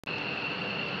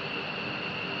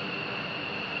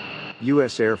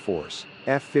U.S. Air Force,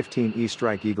 F-15E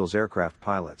Strike Eagles aircraft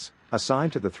pilots,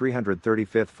 assigned to the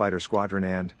 335th Fighter Squadron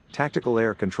and Tactical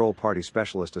Air Control Party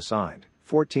Specialist assigned,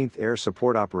 14th Air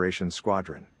Support Operations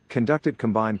Squadron, conducted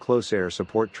combined close air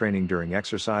support training during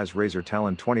exercise Razor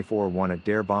Talon 24.1 at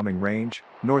Dare Bombing Range,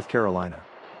 North Carolina.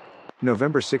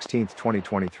 November 16,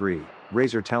 2023,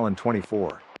 Razor Talon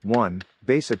 24.1,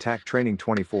 Base Attack Training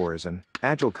 24 is an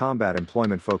Agile Combat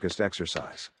Employment focused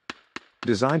exercise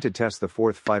designed to test the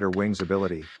 4th Fighter Wing's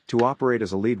ability to operate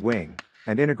as a lead wing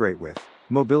and integrate with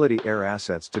mobility air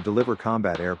assets to deliver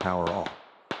combat air power all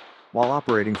while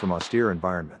operating from austere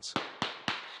environments.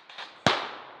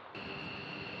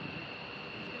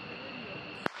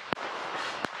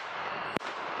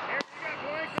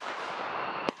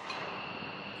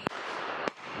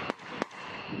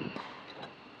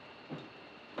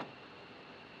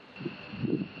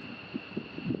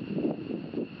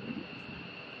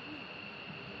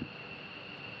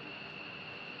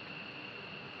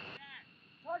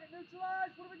 Target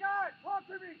neutralized, what do we got? Talk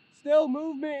to me! Still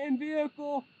movement in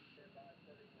vehicle.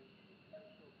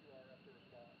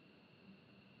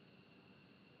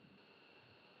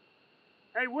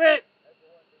 Hey, Whit!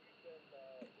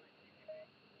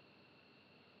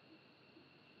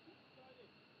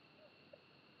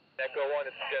 Echo 1,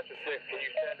 it's Jester 6. Can you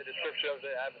send the description of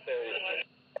the adversary?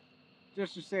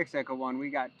 Jester 6, Echo 1. We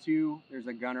got 2. There's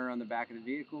a gunner on the back of the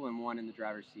vehicle and 1 in the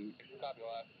driver's seat. Copy,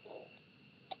 last.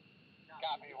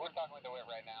 Copy, we're talking with the whip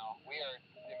right now. We are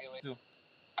simulating.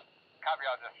 Copy,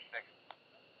 all Jester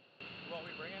 6. What we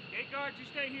bring in? Gate guards, you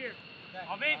stay here. Okay.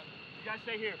 On me, you guys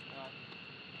stay here.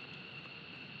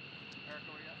 Eric,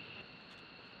 where you at?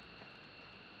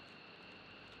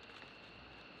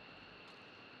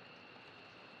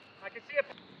 I can see it.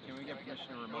 Can we get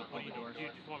permission to remote hold the doors? Do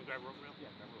you just want to grab rope real? Yeah,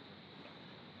 grab rope.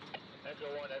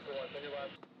 Echo 1, send your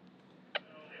last.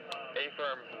 A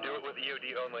firm, do it with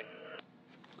EOD only.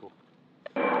 Cool.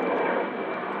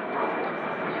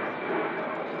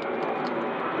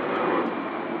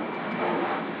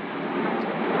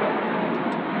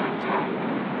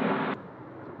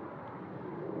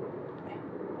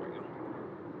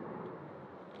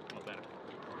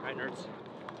 Alright, nerds.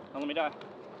 Don't let me die.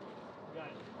 Got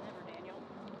it. Never, Daniel.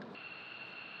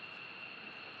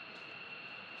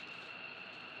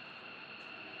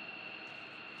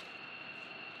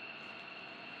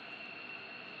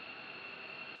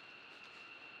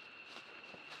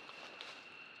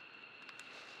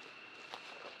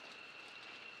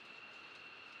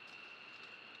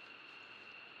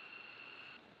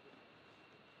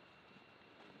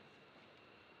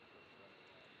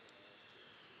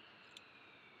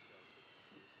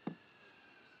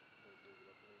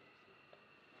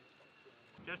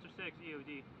 Jester 6,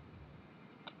 EOD.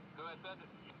 Go ahead, send it.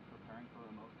 Preparing for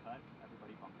remote cut.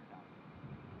 Everybody bunker down.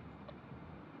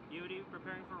 EOD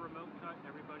preparing for remote cut.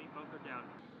 Everybody bunker down.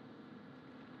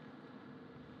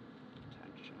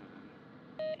 Attention.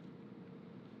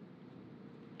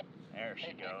 There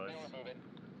she goes. We're moving.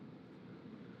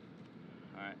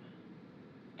 Alright.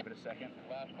 Give it a second.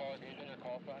 Last call, agrees in your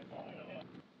call sign.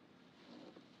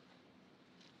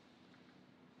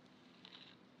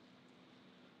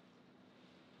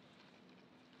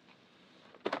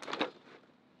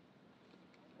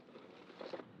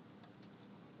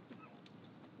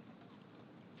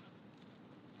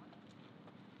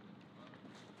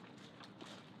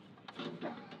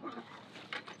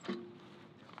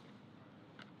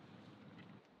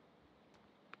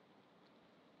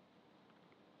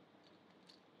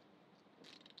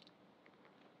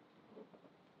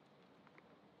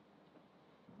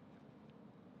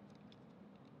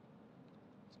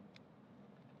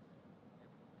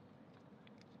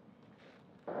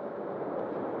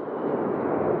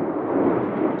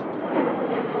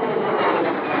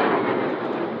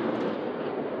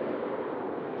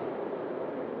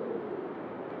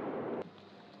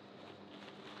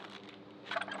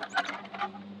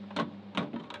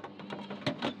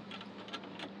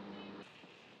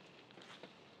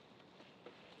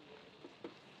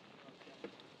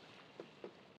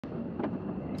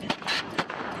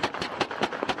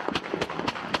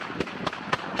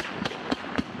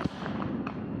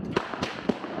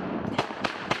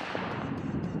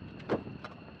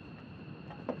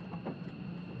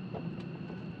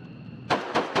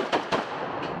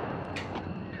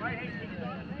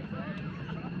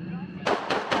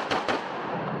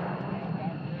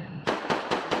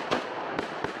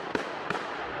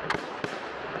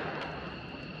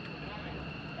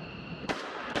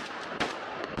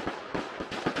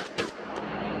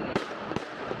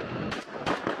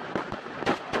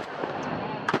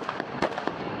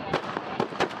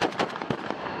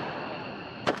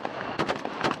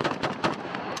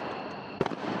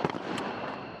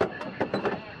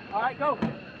 Go.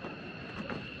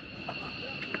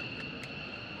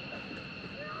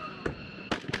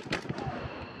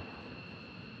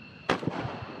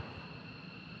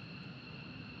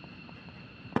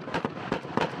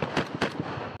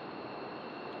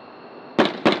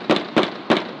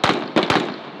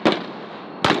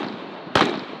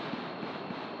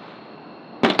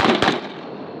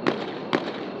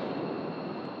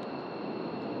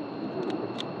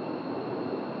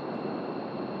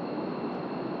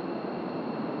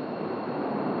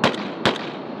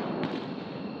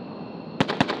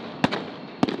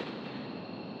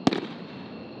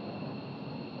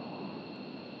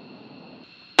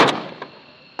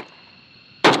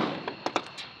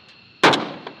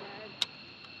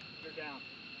 Down.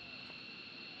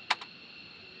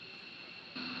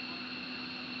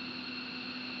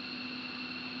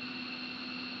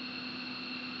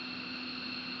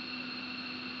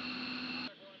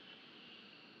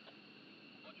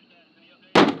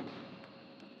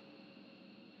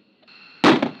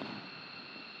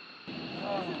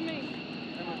 This is me.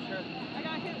 I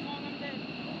got hit long, I'm dead.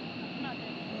 I'm not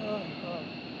dead.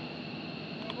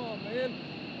 Come on, man.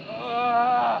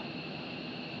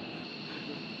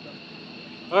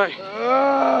 All right.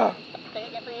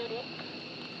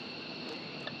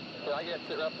 Can I get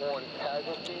sit rep on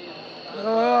casualties?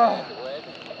 Red,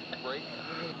 break.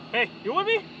 Hey, you with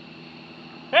me?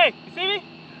 Hey, you see me?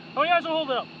 How many guys will hold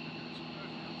it up?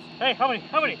 Hey, how many?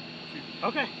 How many?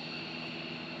 Okay.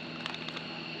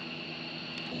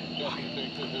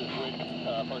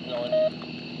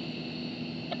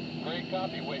 Great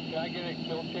copy. Wait, can I get a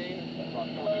kill chain for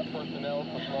this personnel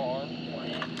for small arms? See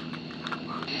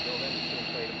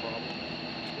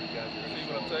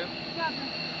what I'm saying? Got me.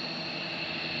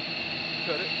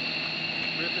 Cut it.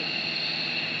 Rip it.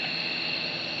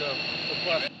 No.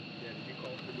 Apply. Yeah, did you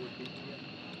call for North Beach yet?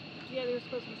 Yeah, they were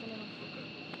supposed to be sending them. Okay.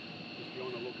 Just be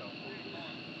on the lookout for it.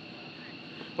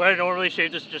 Well, I don't really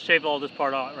shave this, just shave all this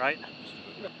part out, right?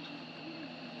 You're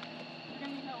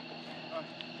gonna need help.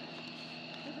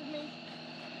 This is me,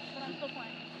 but I'm still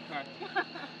playing. Alright.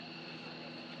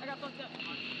 I got fucked up.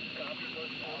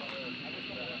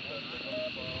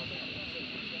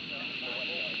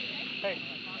 Hey,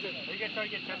 are you guys trying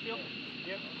to get chest seal?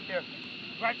 Yep. Here.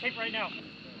 Grab tape right now.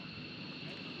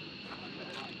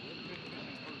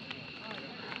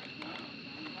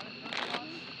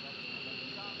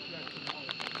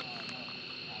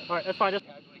 All right, that's fine.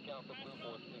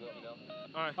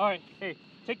 All right. Hey,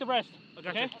 take the rest.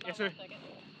 Okay? Yes, sir.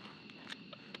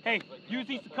 Hey, use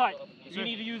these to cut. If you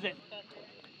need to use it.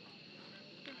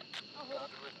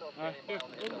 All right, here,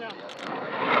 move down.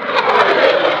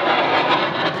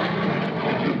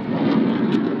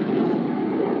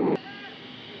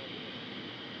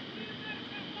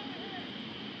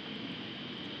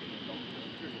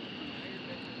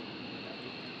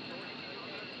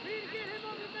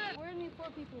 Where need 4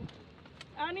 people?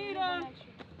 I need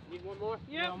Need one more?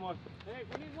 Yeah, one more. Hey,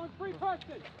 we need one free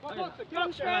person.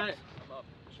 One straps.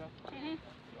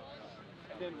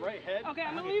 Then right head. Okay,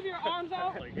 I'm gonna leave your arms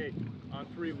out. Like, hey, on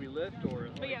 3 we lift, or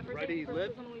But yeah, for ready, first,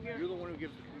 lift. I'm gonna leave your, You're the one who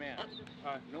gives the commands.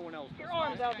 No one else does. your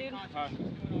arms out, dude.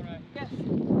 Yes.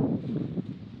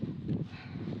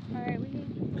 Alright, we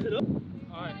need.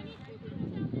 All right.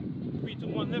 3, 2,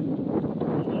 1, lift.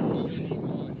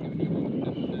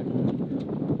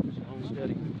 Slow,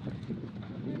 steady.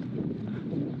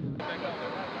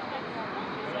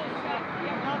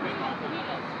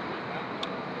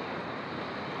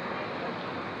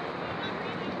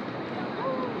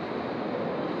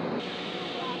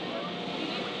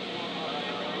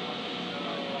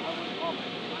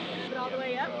 All the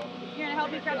way up. You're gonna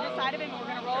help me grab this side of it, and we're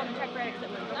gonna roll and check for exit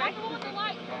loop. Okay? That's the one with the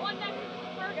light. The one next to the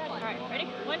first one. All right, ready?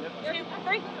 1, 2,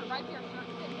 3. Right here.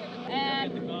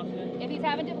 And if he's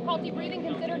having difficulty breathing,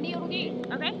 consider needle D.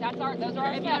 Okay. Those are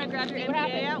our If you steps. want to grab your See what MPA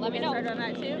happens. out, Let me we'll know. get started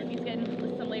on that too. If he's getting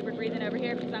some labored breathing over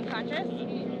here, if he's unconscious.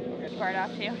 Part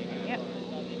off too. Yep.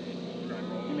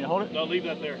 You mean to hold it? No, leave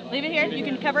that there. Leave it here. You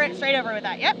can cover it straight over with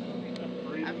that. Yep.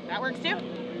 That works too.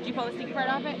 Did you pull the sticky part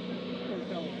off it?